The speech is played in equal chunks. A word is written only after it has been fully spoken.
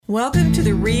Welcome to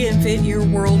the Reinvent Your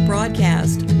World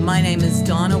broadcast. My name is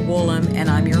Donna Woolham, and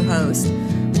I'm your host.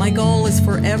 My goal is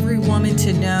for every woman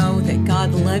to know that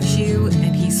God loves you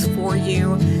and He's for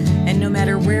you. And no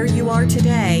matter where you are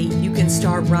today, you can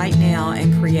start right now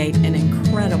and create an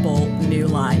incredible new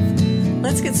life.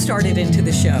 Let's get started into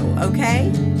the show,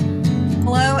 okay?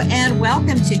 Hello, and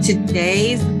welcome to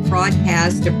today's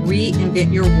broadcast of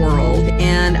Reinvent Your World.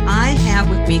 And I have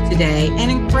with me today an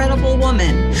incredible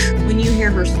woman. When you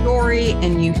hear her story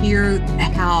and you hear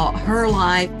how her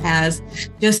life has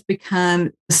just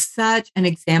become such an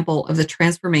example of the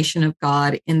transformation of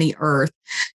God in the earth,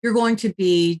 you're going to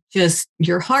be just,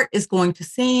 your heart is going to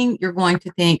sing. You're going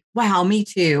to think, wow, me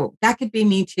too. That could be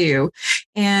me too.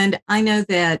 And I know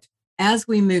that as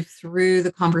we move through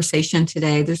the conversation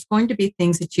today, there's going to be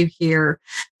things that you hear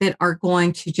that are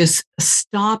going to just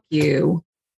stop you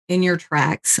in your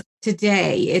tracks.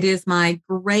 Today, it is my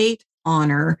great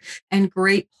honor and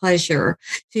great pleasure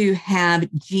to have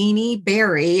Jeannie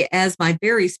Berry as my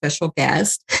very special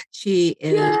guest. She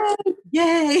is,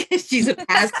 yay, she's a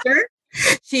pastor.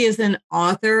 She is an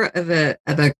author of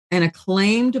an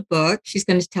acclaimed book. She's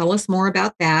going to tell us more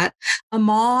about that. A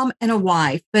mom and a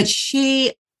wife, but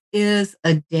she is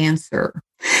a dancer,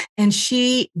 and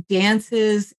she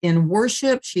dances in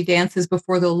worship. She dances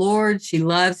before the Lord. She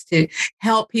loves to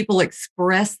help people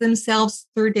express themselves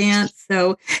through dance.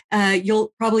 So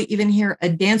you'll probably even hear a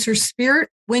dancer spirit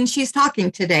when she's talking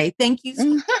today. Thank you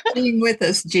for being with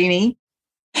us, Jeannie.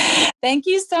 Thank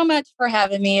you so much for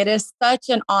having me. It is such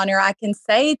an honor. I can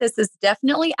say this is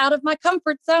definitely out of my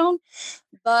comfort zone,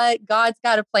 but God's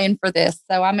got a plan for this.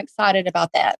 So I'm excited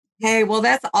about that. Hey, well,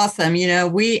 that's awesome. You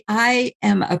know, I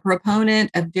am a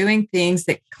proponent of doing things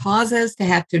that cause us to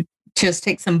have to just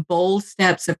take some bold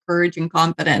steps of courage and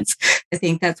confidence. I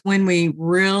think that's when we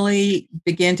really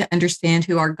begin to understand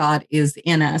who our God is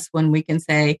in us, when we can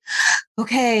say,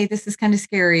 okay, this is kind of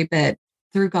scary, but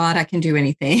through God, I can do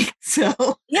anything.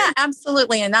 So yeah,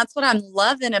 absolutely. And that's what I'm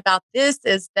loving about this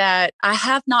is that I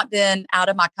have not been out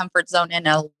of my comfort zone in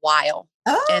a while.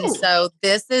 Oh. And so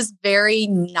this is very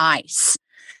nice.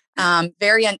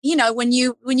 When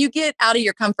you get out of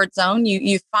your comfort zone,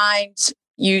 you find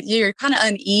you're kind of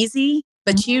uneasy,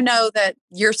 but you know that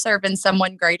you're serving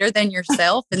someone greater than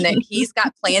yourself and that He's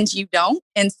got plans you don't.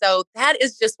 And so that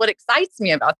is just what excites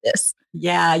me about this.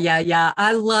 Yeah.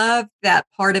 I love that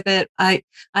part of it. I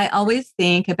always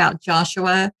think about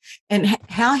Joshua and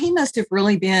how he must have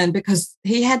really been, because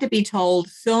he had to be told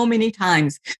so many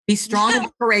times, be strong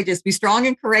and courageous, be strong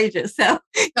and courageous. So,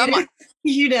 come on.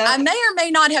 I may or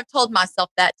may not have told myself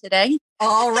that today.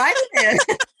 All right.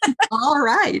 All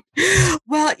right.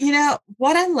 Well, you know,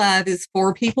 what I love is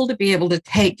for people to be able to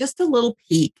take just a little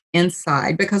peek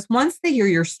inside, because once they hear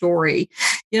your story,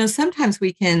 you know, sometimes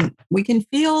we can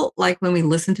feel like when we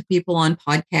listen to people on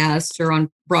podcasts or on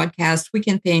broadcasts, we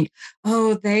can think,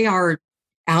 oh, they are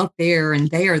out there and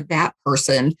they are that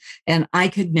person and I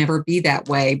could never be that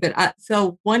way. But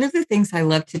so one of the things I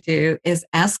love to do is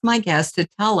ask my guests to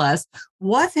tell us,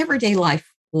 what's everyday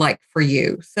life like for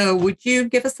you? So would you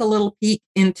give us a little peek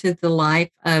into the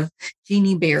life of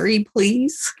Jeannie Berry,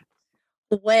 please?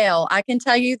 Well, I can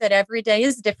tell you that every day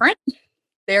is different.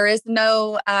 There is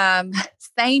no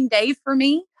same day for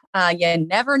me. You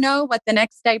never know what the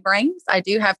next day brings. I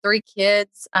do have 3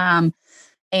 kids,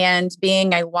 and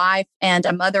being a wife and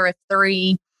a mother of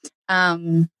 3,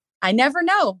 I never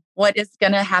know what is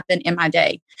going to happen in my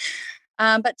day.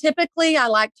 But typically, I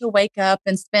like to wake up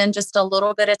and spend just a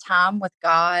little bit of time with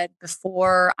God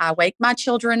before I wake my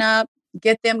children up,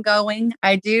 get them going.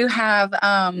 I do have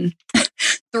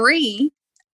 3.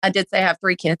 I did say I have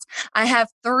 3 kids. I have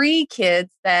 3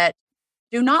 kids that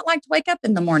do not like to wake up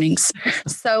in the mornings.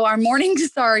 So our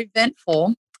mornings are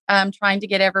eventful. Trying to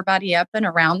get everybody up and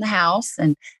around the house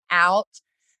and out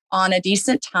on a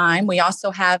decent time. We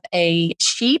also have a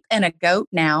sheep and a goat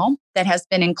now that has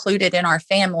been included in our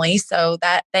family, so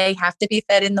that they have to be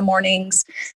fed in the mornings.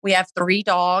 We have 3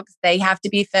 dogs. They have to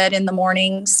be fed in the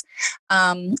mornings.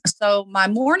 So my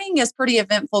morning is pretty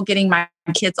eventful, getting my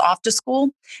kids off to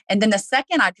school. And then the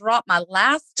second I drop my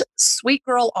last sweet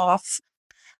girl off,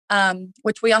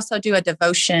 which we also do a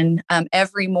devotion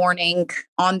every morning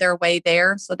on their way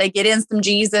there. So they get in some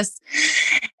Jesus.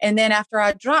 And then after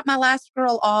I drop my last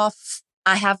girl off,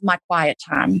 I have my quiet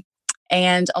time.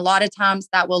 And a lot of times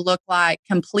that will look like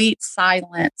complete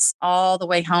silence all the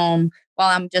way home while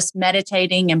I'm just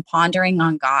meditating and pondering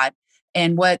on God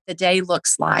and what the day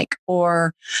looks like,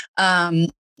 or,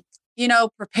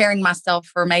 preparing myself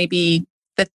for maybe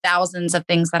the thousands of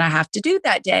things that I have to do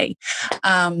that day.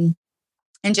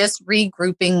 And just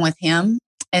regrouping with Him.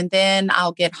 And then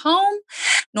I'll get home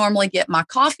normally get my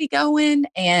coffee going,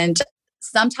 and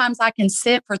sometimes I can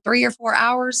sit for 3 or 4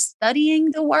 hours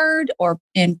studying the word or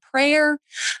in prayer.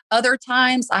 Other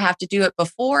times I have to do it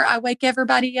before I wake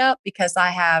everybody up because I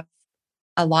have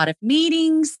a lot of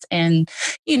meetings and,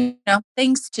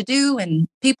 things to do and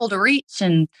people to reach.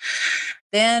 And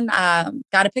then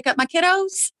got to pick up my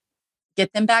kiddos,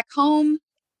 get them back home,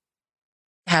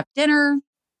 have dinner,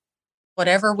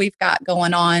 whatever we've got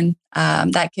going on.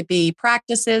 That could be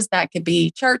practices, that could be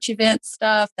church event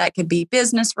stuff, that could be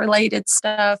business related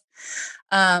stuff.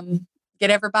 Get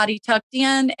everybody tucked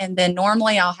in. And then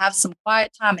normally I'll have some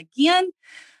quiet time again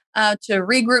to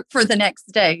regroup for the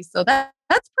next day. So that's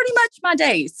pretty much my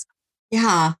days.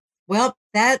 Yeah. Well,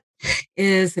 that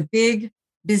is a big,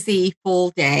 busy,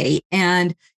 full day.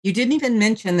 And you didn't even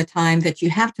mention the time that you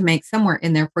have to make somewhere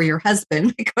in there for your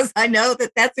husband, because I know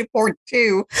that that's important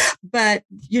too. But,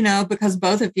 because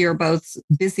both of you are both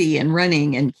busy and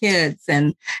running and kids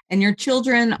and your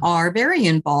children are very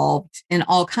involved in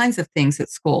all kinds of things at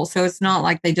school. So it's not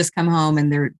like they just come home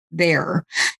and they're there.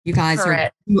 You guys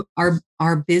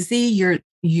are busy.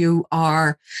 You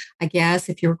are, I guess,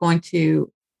 if you're going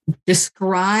to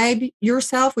describe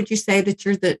yourself, would you say that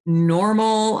you're the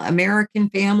normal American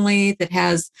family that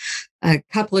has a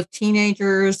couple of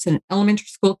teenagers, an elementary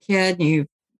school kid,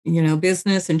 and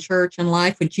business and church and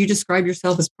life? Would you describe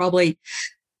yourself as probably,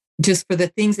 just for the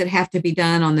things that have to be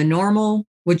done on the normal,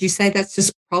 would you say that's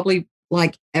just probably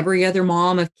like every other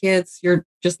mom of kids, you're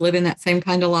just living that same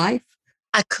kind of life?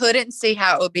 I couldn't see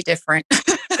how it would be different.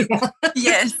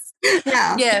 Yes.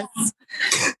 Yeah. Yes.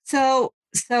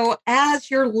 So as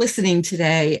you're listening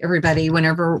today, everybody,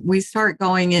 whenever we start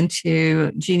going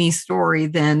into Jeannie's story,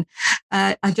 then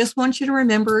I just want you to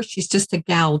remember she's just a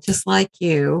gal just like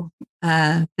you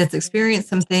that's experienced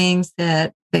some things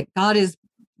that God has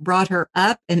brought her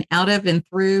up and out of and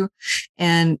through.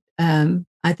 And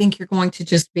I think you're going to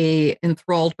just be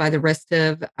enthralled by the rest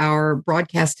of our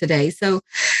broadcast today. So,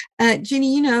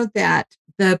 Jeannie, you know that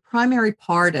the primary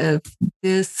part of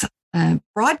this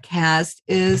broadcast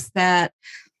is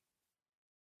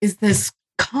this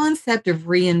concept of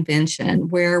reinvention,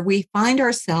 where we find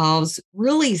ourselves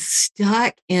really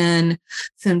stuck in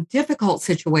some difficult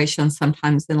situations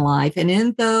sometimes in life, and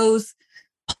in those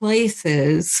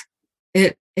places,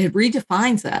 it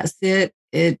redefines us.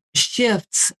 It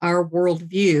shifts our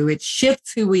worldview. It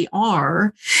shifts who we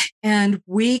are, and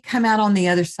we come out on the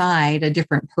other side a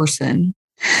different person.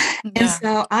 Yeah. And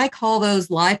so I call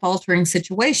those life-altering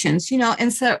situations,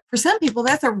 and so for some people,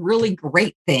 that's a really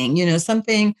great thing,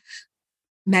 something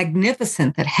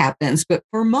magnificent that happens. But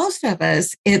for most of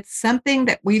us, it's something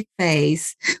that we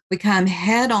face, we come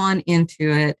head on into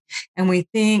it, and we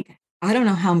think, I don't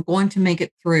know how I'm going to make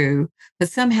it through, but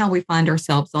somehow we find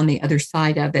ourselves on the other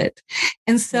side of it.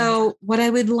 And so what I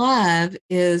would love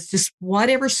is just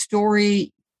whatever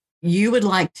story you would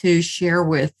like to share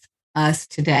with us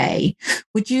today.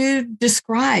 Would you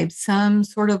describe some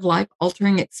sort of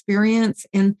life-altering experience?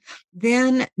 And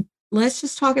then let's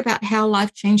just talk about how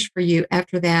life changed for you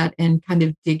after that and kind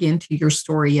of dig into your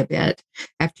story a bit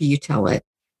after you tell it.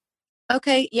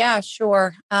 Okay. Yeah,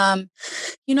 sure. I've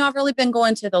really been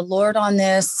going to the Lord on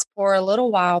this for a little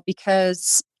while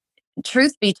because,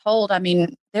 truth be told,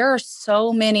 there are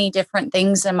so many different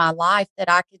things in my life that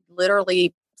I could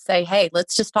literally say, hey,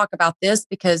 let's just talk about this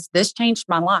because this changed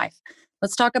my life.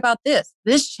 Let's talk about this.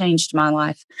 This changed my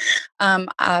life.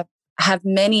 I have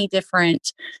many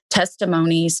different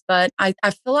testimonies, but I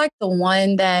feel like the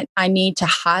one that I need to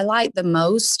highlight the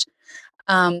most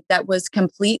that was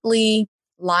completely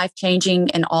life-changing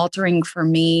and altering for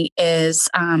me is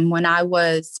when I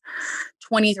was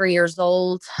 23 years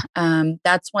old.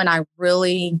 That's when I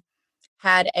really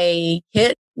had a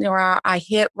hit where I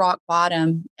hit rock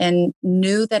bottom and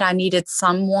knew that I needed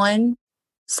something.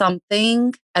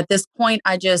 At this point,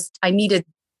 I needed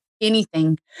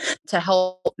anything to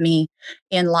help me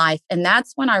in life. And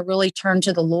that's when I really turned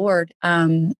to the Lord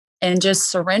and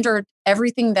just surrendered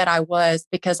everything that I was,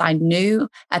 because I knew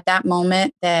at that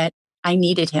moment that I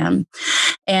needed him.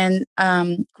 And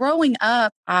growing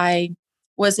up, I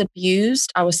was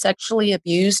abused. I was sexually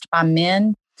abused by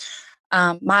men.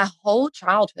 My whole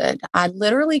childhood, I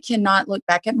literally cannot look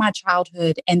back at my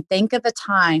childhood and think of a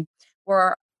time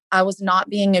where I was not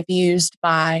being abused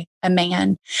by a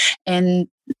man. And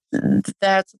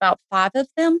that's about 5 of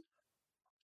them.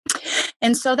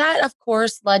 And so that, of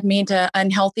course, led me to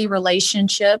unhealthy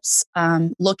relationships,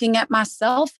 looking at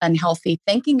myself unhealthy,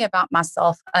 thinking about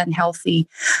myself unhealthy.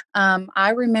 I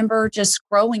remember just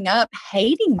growing up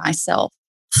hating myself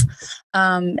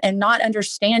and not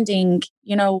understanding,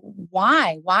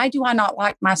 why do I not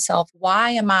like myself?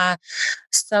 Why am I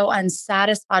so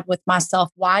unsatisfied with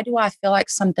myself? Why do I feel like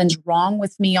something's wrong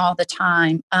with me all the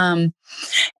time?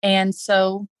 And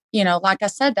so, like I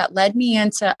said, that led me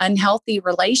into unhealthy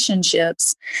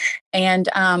relationships. And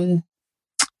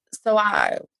so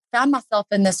I found myself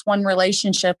in this one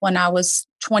relationship when I was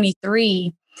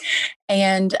 23.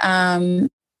 And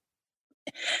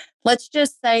let's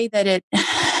just say that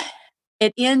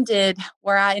it ended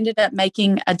where I ended up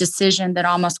making a decision that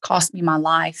almost cost me my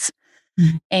life.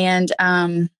 Mm-hmm.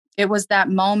 And it was that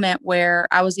moment where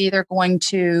I was either going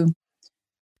to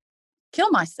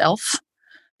kill myself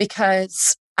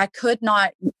because I could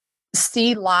not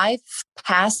see life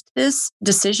past this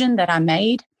decision that I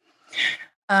made.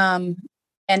 And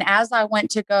as I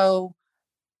went to go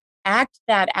act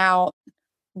that out,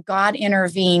 God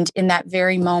intervened in that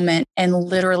very moment and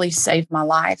literally saved my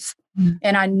life. Mm-hmm.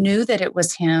 And I knew that it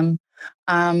was him.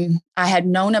 I had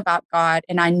known about God,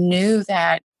 and I knew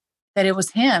that it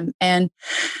was him. And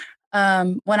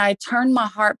when I turned my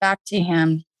heart back to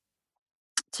him,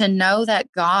 to know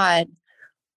that God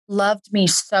loved me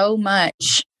so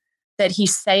much that he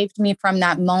saved me from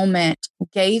that moment,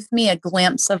 gave me a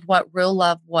glimpse of what real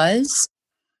love was.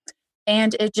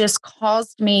 And it just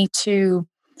caused me to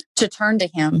turn to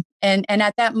him. And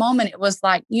at that moment, it was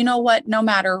like, you know what, no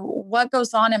matter what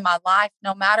goes on in my life,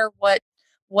 no matter what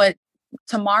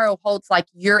tomorrow holds, like,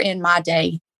 you're in my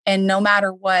day. And no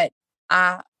matter what,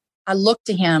 I look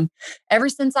to him. Ever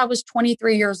since I was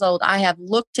 23 years old, I have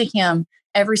looked to him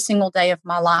every single day of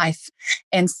my life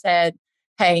and said,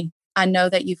 hey, I know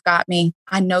that you've got me.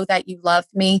 I know that you love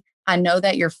me. I know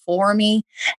that you're for me.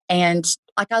 And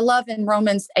like I love in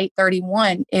Romans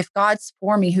 8:31, if God's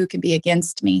for me, who can be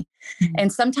against me? Mm-hmm.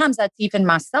 And sometimes that's even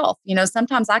myself.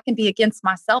 Sometimes I can be against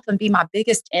myself and be my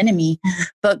biggest enemy,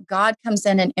 but God comes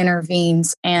in and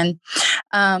intervenes. And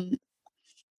I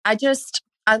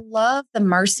love the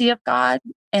mercy of God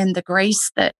and the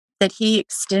grace that he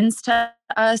extends to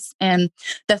us, and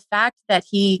the fact that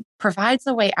he provides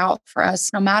a way out for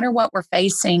us no matter what we're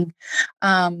facing.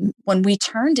 When we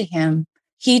turn to him,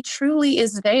 he truly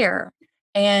is there,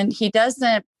 and he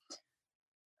doesn't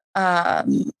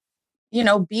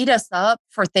beat us up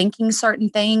for thinking certain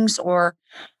things, or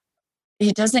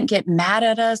he doesn't get mad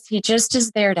at us. He just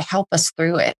is there to help us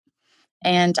through it.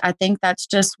 And I think that's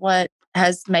just what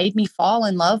has made me fall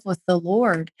in love with the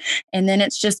Lord. And then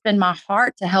it's just been my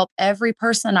heart to help every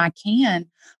person I can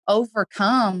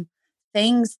overcome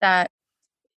things that,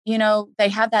 they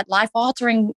have that life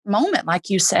altering moment, like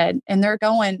you said, and they're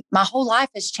going, my whole life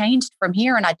has changed from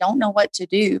here and I don't know what to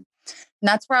do. And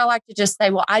that's where I like to just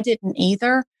say, well, I didn't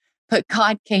either, but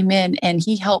God came in and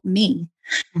he helped me.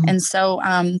 Mm-hmm. And so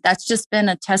that's just been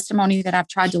a testimony that I've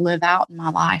tried to live out in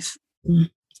my life. Mm-hmm.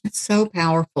 It's so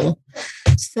powerful.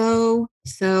 So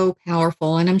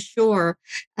powerful. And I'm sure,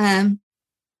 and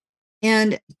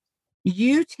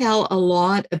you tell a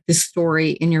lot of the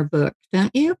story in your book,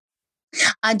 don't you?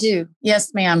 I do.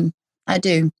 Yes, ma'am. I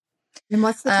do. And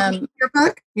what's the title of your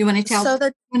book? You want to tell?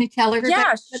 Want to tell everybody?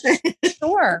 Yeah,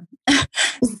 sure.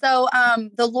 So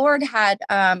the Lord had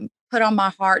put on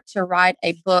my heart to write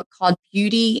a book called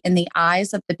Beauty in the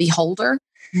Eyes of the Beholder.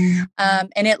 Mm-hmm.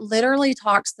 And it literally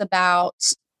talks about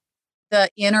the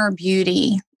inner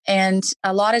beauty. And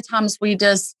a lot of times we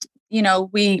just,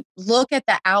 we look at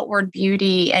the outward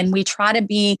beauty and we try to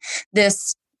be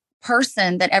this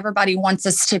person that everybody wants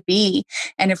us to be.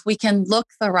 And if we can look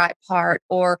the right part,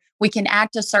 or we can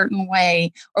act a certain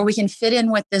way, or we can fit in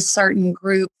with this certain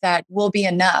group, that will be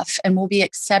enough and we'll be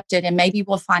accepted and maybe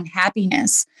we'll find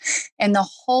happiness. And the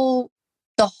whole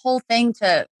thing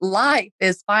to life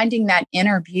is finding that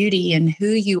inner beauty in who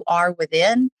you are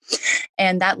within.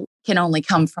 And that can only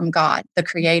come from God, the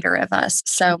creator of us.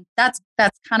 So that's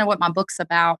kind of what my book's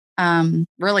about.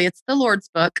 Really, it's the Lord's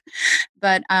book,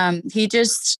 but he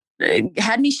just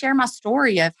had me share my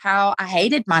story of how I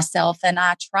hated myself and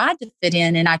I tried to fit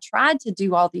in and I tried to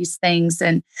do all these things.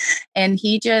 And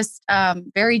he just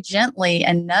very gently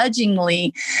and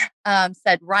nudgingly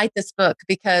said, write this book,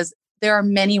 because there are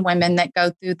many women that go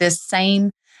through this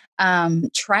same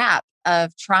trap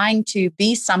of trying to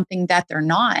be something that they're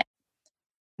not,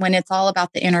 when it's all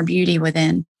about the inner beauty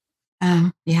within.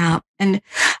 Yeah. And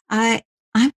I'm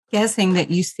guessing that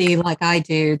you see, like I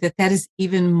do, that is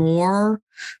even more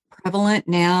prevalent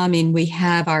now. I mean, we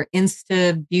have our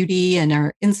Insta beauty and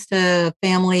our Insta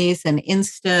families and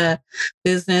Insta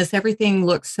business. Everything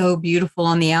looks so beautiful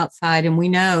on the outside. And we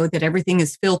know that everything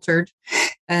is filtered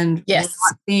and yes, we're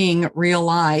not seeing real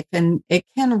life. And it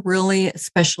can really,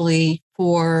 especially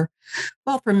for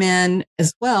for men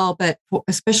as well, but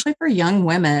especially for young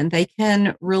women, they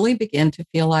can really begin to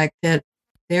feel like that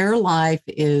their life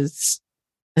is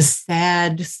a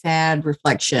sad, sad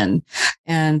reflection,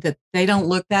 and that they don't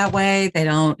look that way. They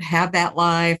don't have that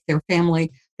life. Their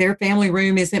family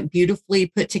room isn't beautifully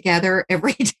put together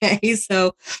every day.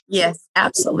 So yes,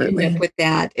 absolutely. with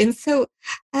that. And so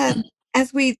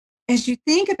as you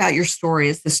think about your story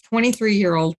as this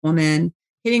 23-year-old woman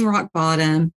hitting rock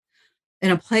bottom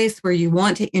in a place where you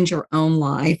want to end your own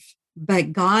life,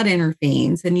 but God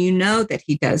intervenes, and you know that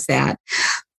he does that.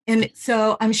 And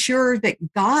so I'm sure that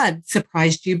God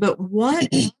surprised you, but what,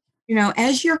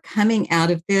 as you're coming out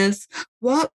of this,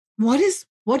 what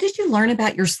did you learn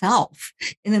about yourself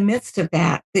in the midst of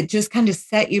that just kind of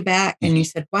set you back and you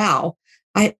said, wow,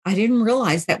 I didn't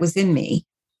realize that was in me?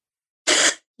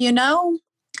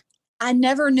 I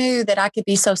never knew that I could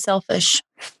be so selfish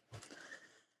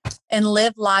and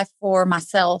live life for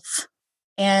myself.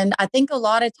 And I think a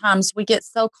lot of times we get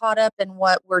so caught up in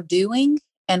what we're doing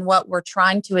and what we're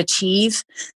trying to achieve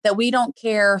that we don't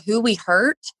care who we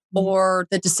hurt or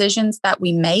the decisions that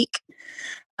we make.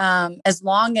 As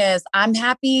long as I'm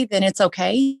happy, then it's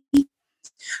okay.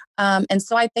 And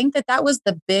so I think that was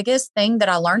the biggest thing that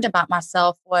I learned about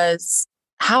myself, was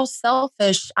how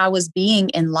selfish I was being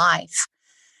in life.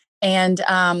 And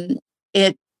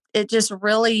it just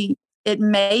really, it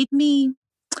made me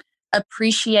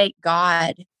appreciate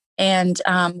God. And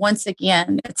once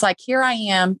again, it's like, here I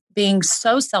am being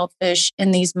so selfish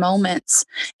in these moments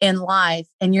in life,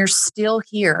 and you're still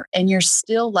here and you're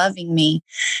still loving me.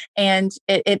 And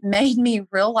it made me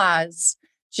realize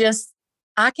just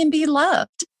I can be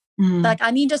loved. Like, I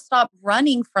need to stop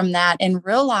running from that and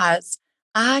realize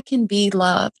I can be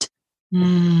loved.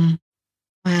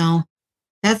 Wow.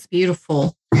 That's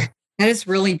beautiful. That is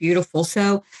really beautiful.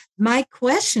 So my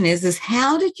question is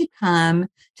how did you come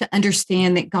to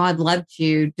understand that God loved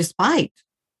you despite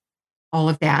all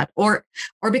of that, or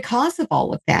because of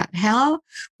all of that? How,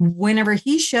 whenever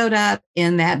he showed up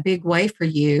in that big way for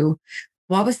you,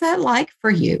 what was that like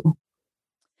for you?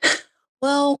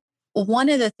 Well, one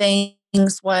of the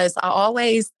things was I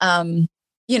always,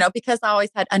 because I always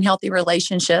had unhealthy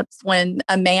relationships, when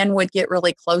a man would get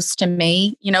really close to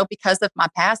me, because of my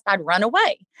past, I'd run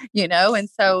away, and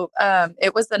so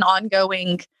it was an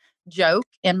ongoing joke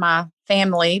in my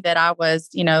family that I was,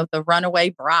 the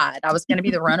runaway bride. I was going to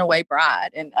be the runaway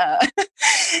bride.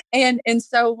 And, and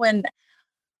so when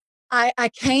I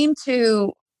came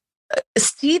to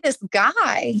see this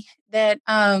guy that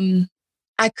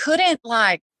I couldn't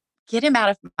get him out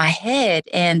of my head,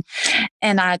 and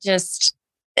I just,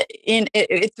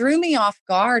 it threw me off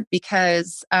guard,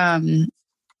 because I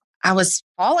was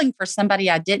falling for somebody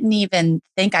I didn't even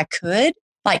think I could,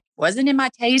 wasn't in my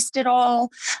taste at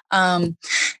all.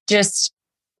 Just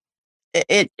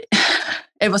it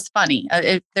was funny.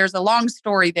 There's a long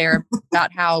story there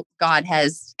about how God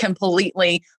has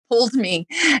completely pulled me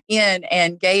in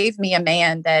and gave me a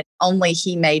man that only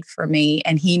he made for me,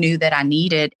 and he knew that I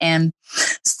needed. And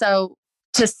so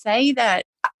to say that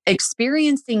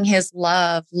experiencing his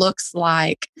love looks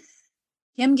like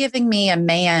him giving me a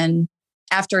man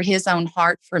after his own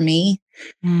heart for me.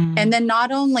 And then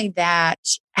not only that,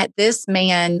 at this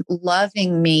man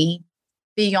loving me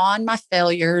beyond my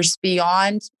failures,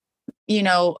 beyond,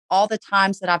 all the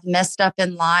times that I've messed up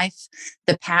in life,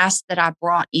 the past that I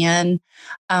brought in.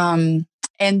 And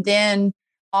then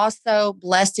also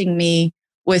blessing me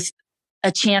with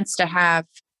a chance to have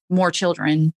more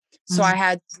children. So I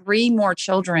had 3 more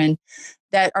children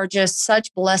that are just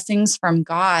such blessings from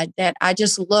God, that I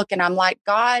just look and I'm like,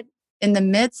 God, in the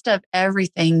midst of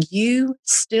everything, you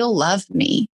still love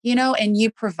me, and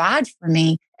you provide for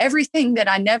me everything that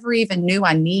I never even knew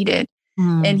I needed.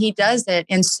 And he does it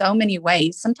in so many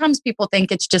ways. Sometimes people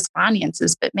think it's just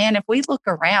finances, but man, if we look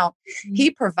around, he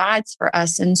provides for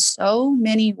us in so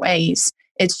many ways.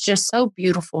 It's just so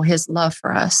beautiful, his love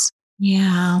for us.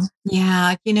 Yeah.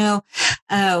 Yeah.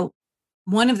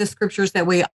 One of the scriptures that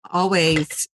we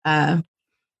always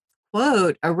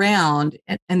quote around,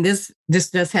 and this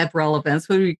does have relevance,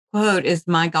 what we quote is,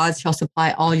 my God shall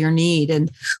supply all your need.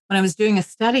 And when I was doing a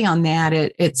study on that,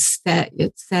 it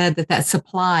said that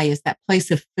supply is that place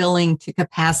of filling to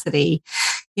capacity.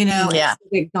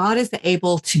 That God is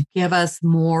able to give us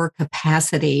more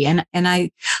capacity. And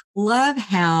I love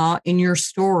how in your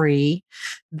story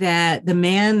that the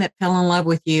man that fell in love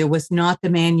with you was not the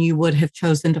man you would have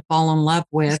chosen to fall in love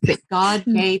with, but God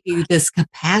gave you this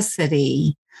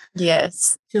capacity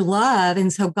Yes. to love.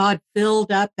 And so God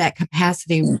filled up that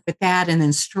capacity with that and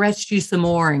then stretched you some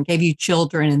more and gave you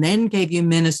children and then gave you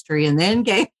ministry and then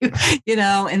gave you,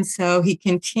 and so he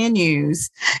continues.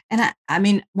 And I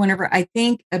mean, whenever I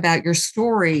think about your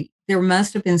story, there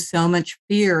must have been so much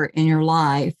fear in your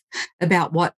life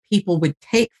about what people would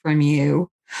take from you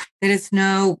that it's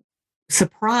no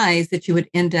surprise that you would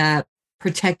end up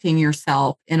protecting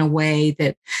yourself in a way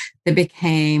that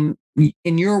became,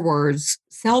 in your words,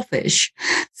 selfish.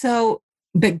 So,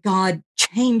 but God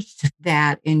changed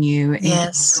that in you and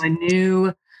Yes. gave you a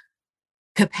new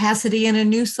capacity and a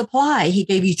new supply. He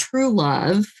gave you true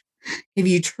love, gave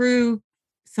you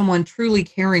someone truly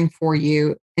caring for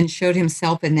you and showed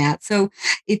himself in that. So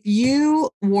if you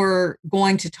were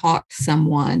going to talk to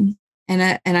someone,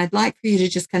 and I'd like for you to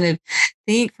just kind of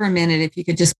think for a minute, if you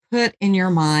could just put in your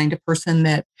mind a person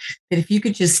that if you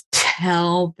could just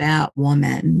tell that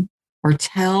woman or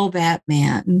tell that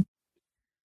man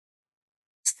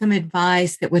some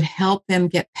advice that would help them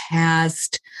get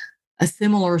past a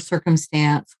similar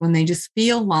circumstance when they just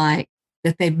feel like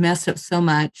that they've messed up so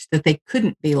much that they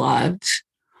couldn't be loved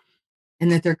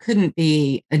and that there couldn't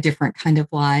be a different kind of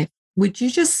life. Would you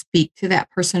just speak to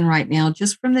that person right now,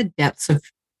 just from the depths of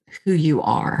who you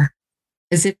are,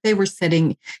 as if they were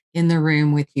sitting in the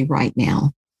room with you right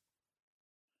now?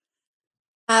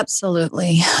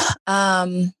 Absolutely.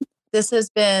 This has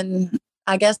been,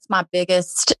 I guess, my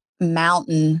biggest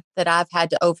mountain that I've had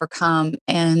to overcome.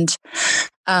 And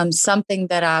something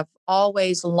that I've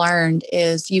always learned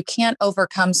is you can't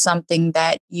overcome something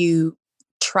that you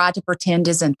try to pretend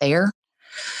isn't there.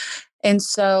 And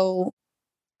so,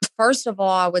 first of all,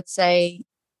 I would say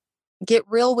get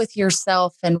real with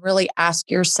yourself and really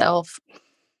ask yourself,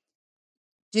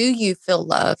 do you feel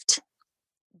loved?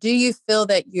 Do you feel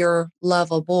that you're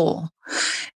lovable?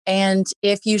 And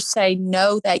if you say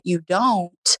no, that you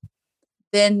don't,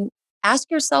 then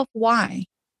ask yourself why.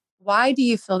 Why do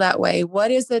you feel that way? What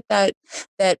is it that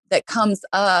comes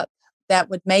up that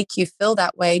would make you feel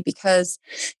that way? Because,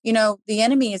 the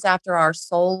enemy is after our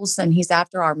souls and he's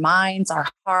after our minds, our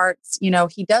hearts.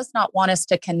 He does not want us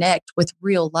to connect with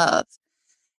real love.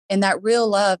 And that real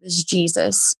love is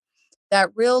Jesus. That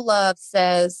real love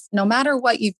says, no matter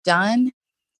what you've done,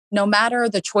 no matter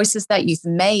the choices that you've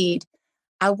made,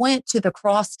 I went to the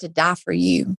cross to die for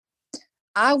you.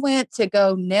 I went to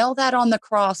go nail that on the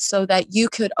cross so that you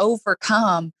could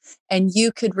overcome and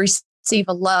you could receive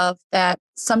a love that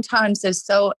sometimes is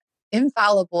so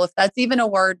infallible, if that's even a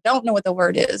word. Don't know what the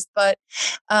word is, but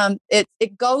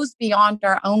it goes beyond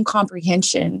our own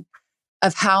comprehension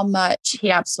of how much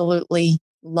he absolutely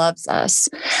loves us.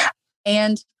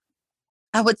 And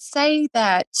I would say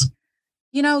that,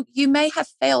 you may have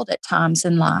failed at times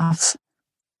in life.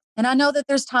 And I know that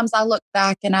there's times I look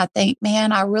back and I think,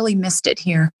 man, I really missed it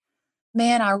here.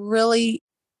 Man,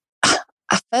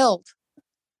 I failed.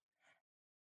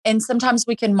 And sometimes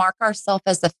we can mark ourselves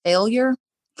as a failure,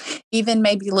 even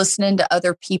maybe listening to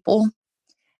other people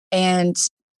and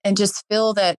just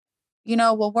feel that,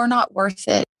 well, we're not worth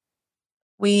it.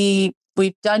 We've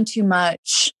done too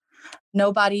much.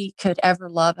 Nobody could ever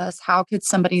love us. How could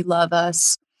somebody love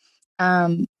us?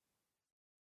 And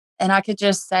I could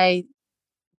just say,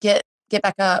 get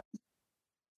back up.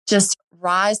 Just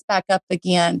rise back up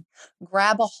again.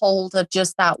 Grab a hold of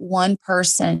just that one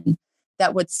person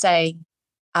that would say,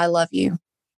 I love you.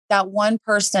 That one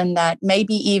person that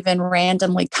maybe even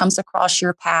randomly comes across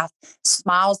your path,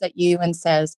 smiles at you and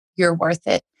says, you're worth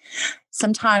it.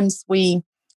 Sometimes we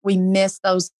miss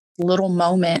those little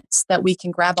moments that we can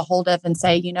grab a hold of and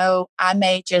say, I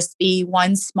may just be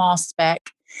one small speck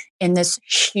in this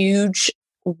huge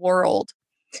world,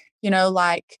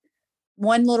 like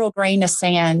one little grain of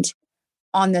sand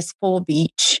on this full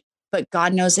beach, but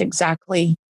God knows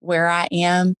exactly where I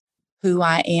am, who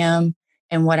I am,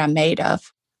 and what I'm made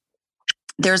of.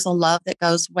 There's a love that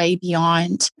goes way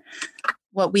beyond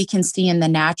what we can see in the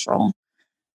natural.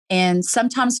 And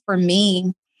sometimes for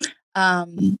me,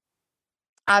 I've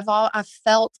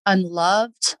felt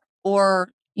unloved, or,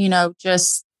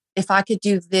 just if I could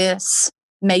do this,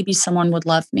 maybe someone would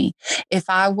love me. If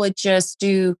I would just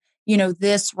do,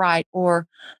 this right, or,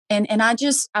 and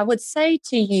I would say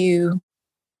to you,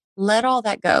 let all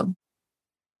that go.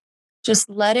 Just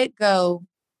let it go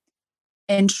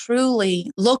and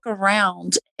truly look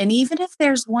around. And even if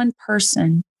there's one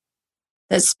person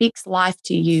that speaks life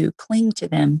to you, cling to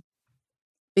them,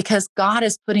 because God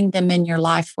is putting them in your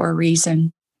life for a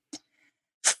reason.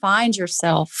 Find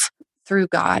yourself through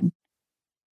God.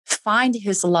 Find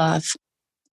his love.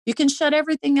 You can shut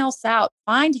everything else out.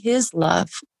 Find his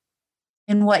love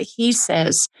and what he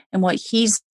says and what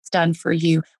he's done for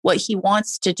you, what he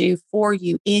wants to do for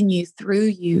you, in you, through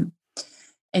you.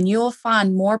 And you'll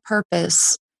find more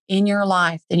purpose in your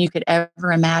life than you could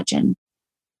ever imagine.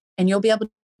 And you'll be able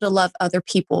to love other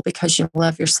people because you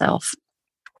love yourself.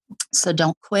 So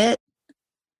don't quit.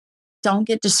 Don't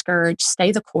get discouraged.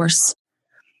 Stay the course.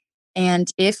 And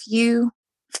if you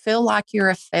feel like you're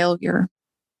a failure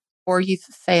or you've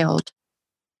failed,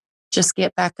 just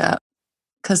get back up,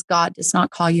 because God does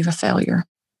not call you a failure.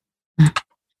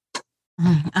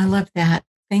 I love that.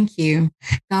 Thank you.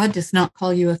 God does not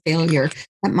call you a failure.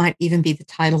 That might even be the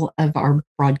title of our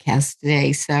broadcast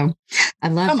today. So I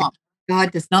love it.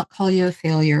 God does not call you a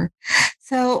failure.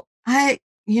 So I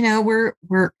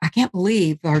can't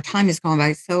believe our time has gone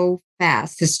by so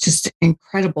fast. It's just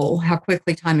incredible how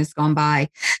quickly time has gone by.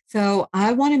 So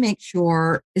I want to make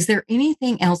sure, is there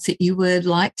anything else that you would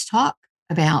like to talk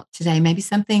about today? Maybe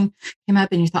something came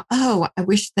up and you thought, oh, I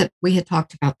wish that we had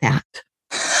talked about that.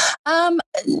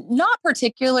 Not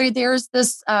particularly. There's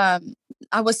this,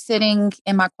 I was sitting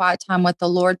in my quiet time with the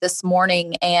Lord this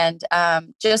morning and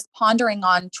just pondering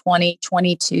on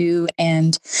 2022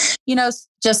 and,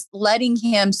 just letting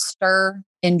him stir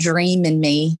and dream in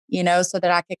me, so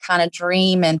that I could kind of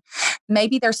dream. And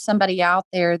maybe there's somebody out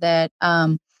there that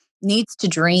needs to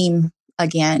dream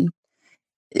again.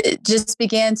 Just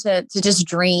begin to just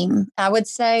dream. I would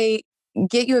say,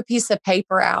 get you a piece of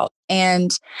paper out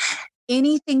and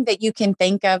anything that you can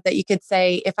think of that you could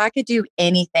say, if I could do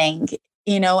anything,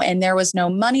 and there was no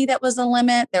money that was a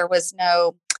limit, there was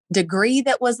no degree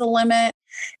that was a limit,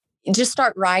 just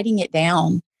start writing it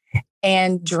down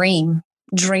and dream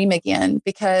again,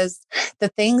 because the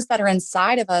things that are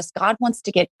inside of us, God wants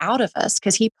to get out of us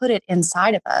because he put it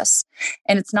inside of us.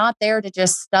 And it's not there to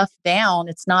just stuff down.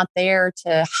 It's not there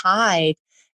to hide.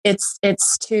 It's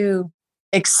to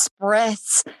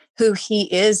express who he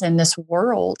is in this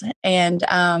world. And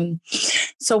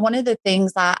so one of the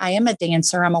things, I am a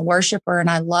dancer, I'm a worshiper, and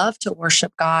I love to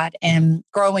worship God. And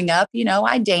growing up,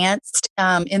 I danced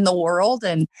in the world.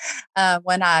 And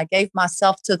when I gave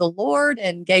myself to the Lord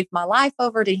and gave my life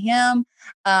over to him,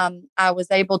 I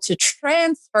was able to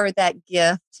transfer that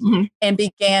gift and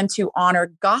began to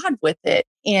honor God with it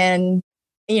in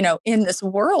this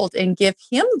world and give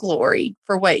him glory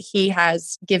for what he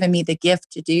has given me the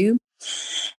gift to do.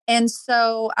 And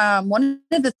so one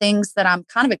of the things that I'm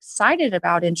kind of excited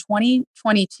about in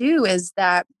 2022 is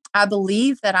that I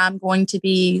believe that I'm going to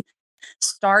be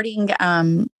starting,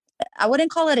 I wouldn't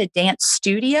call it a dance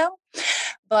studio,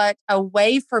 but a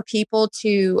way for people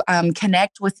to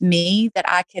connect with me that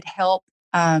I could help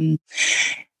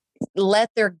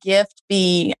let their gift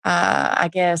be,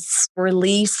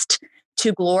 released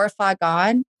to glorify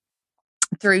God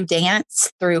through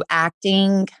dance, through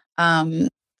acting,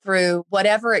 through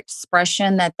whatever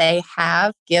expression that they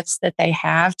have, gifts that they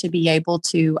have, to be able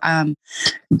to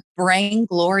bring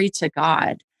glory to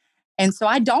God. And so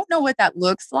I don't know what that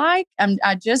looks like.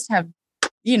 I just have,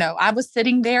 I was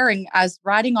sitting there and I was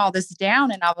writing all this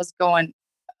down and I was going,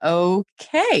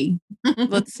 okay,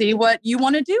 let's see what you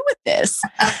want to do with this.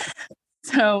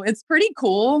 So it's pretty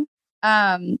cool.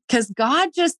 Because God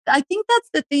I think that's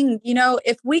the thing,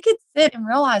 if we could sit and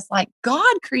realize, like,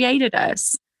 God created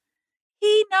us,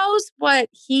 he knows what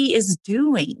he is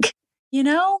doing,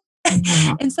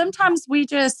 and sometimes we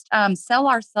just sell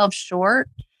ourselves short.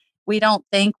 We don't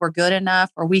think we're good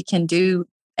enough or we can do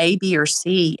A, B, or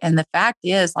C. And the fact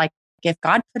is, like, if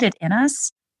God put it in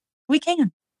us, we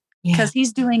can, because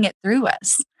he's doing it through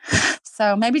us.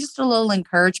 So maybe just a little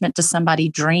encouragement to somebody: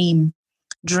 dream.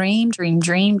 Dream, dream,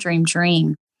 dream, dream,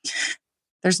 dream.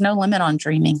 There's no limit on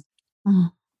dreaming.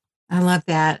 I love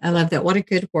that. I love that. What a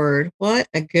good word. What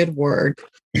a good word.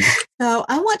 So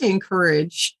I want to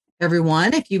encourage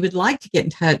everyone, if you would like to get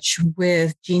in touch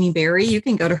with Jeannie Berry, you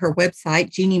can go to her website,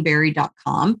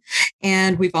 jeannieberry.com.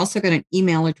 And we've also got an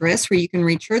email address where you can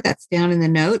reach her. That's down in the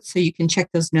notes. So you can check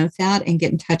those notes out and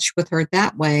get in touch with her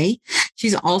that way.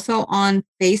 She's also on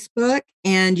Facebook,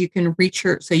 and you can reach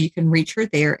her. So you can reach her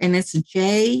there. And it's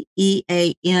Jeannie,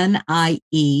 Jeannie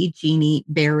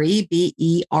Berry,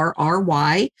 Berry,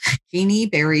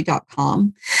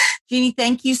 jeannieberry.com. Jeannie,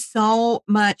 thank you so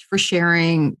much for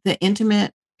sharing the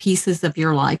intimate pieces of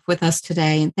your life with us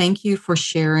today. And thank you for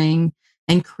sharing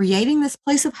and creating this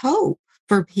place of hope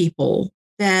for people,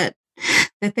 that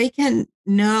they can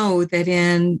know that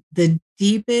in the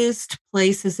deepest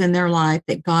places in their life,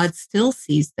 that God still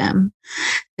sees them,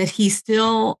 that he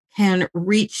still can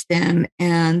reach them,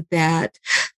 and that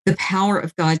the power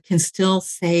of God can still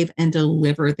save and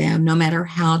deliver them, no matter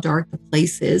how dark the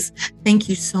place is. Thank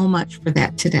you so much for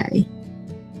that today.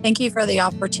 Thank you for the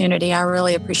opportunity. I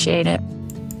really appreciate it.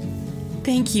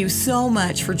 Thank you so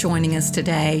much for joining us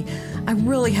today. I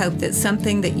really hope that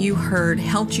something that you heard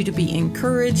helped you to be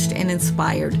encouraged and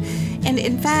inspired. And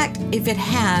in fact, if it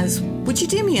has, would you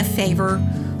do me a favor?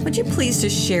 Would you please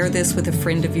just share this with a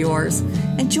friend of yours?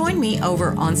 And join me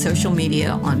over on social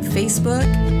media on Facebook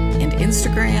and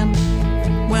Instagram.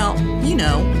 Well, you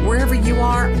know, wherever you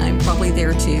are, I'm probably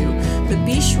there too. But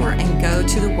be sure and go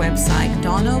to the website,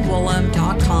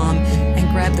 DonnaWoolham.com,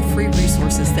 and grab the free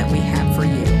resources that we have.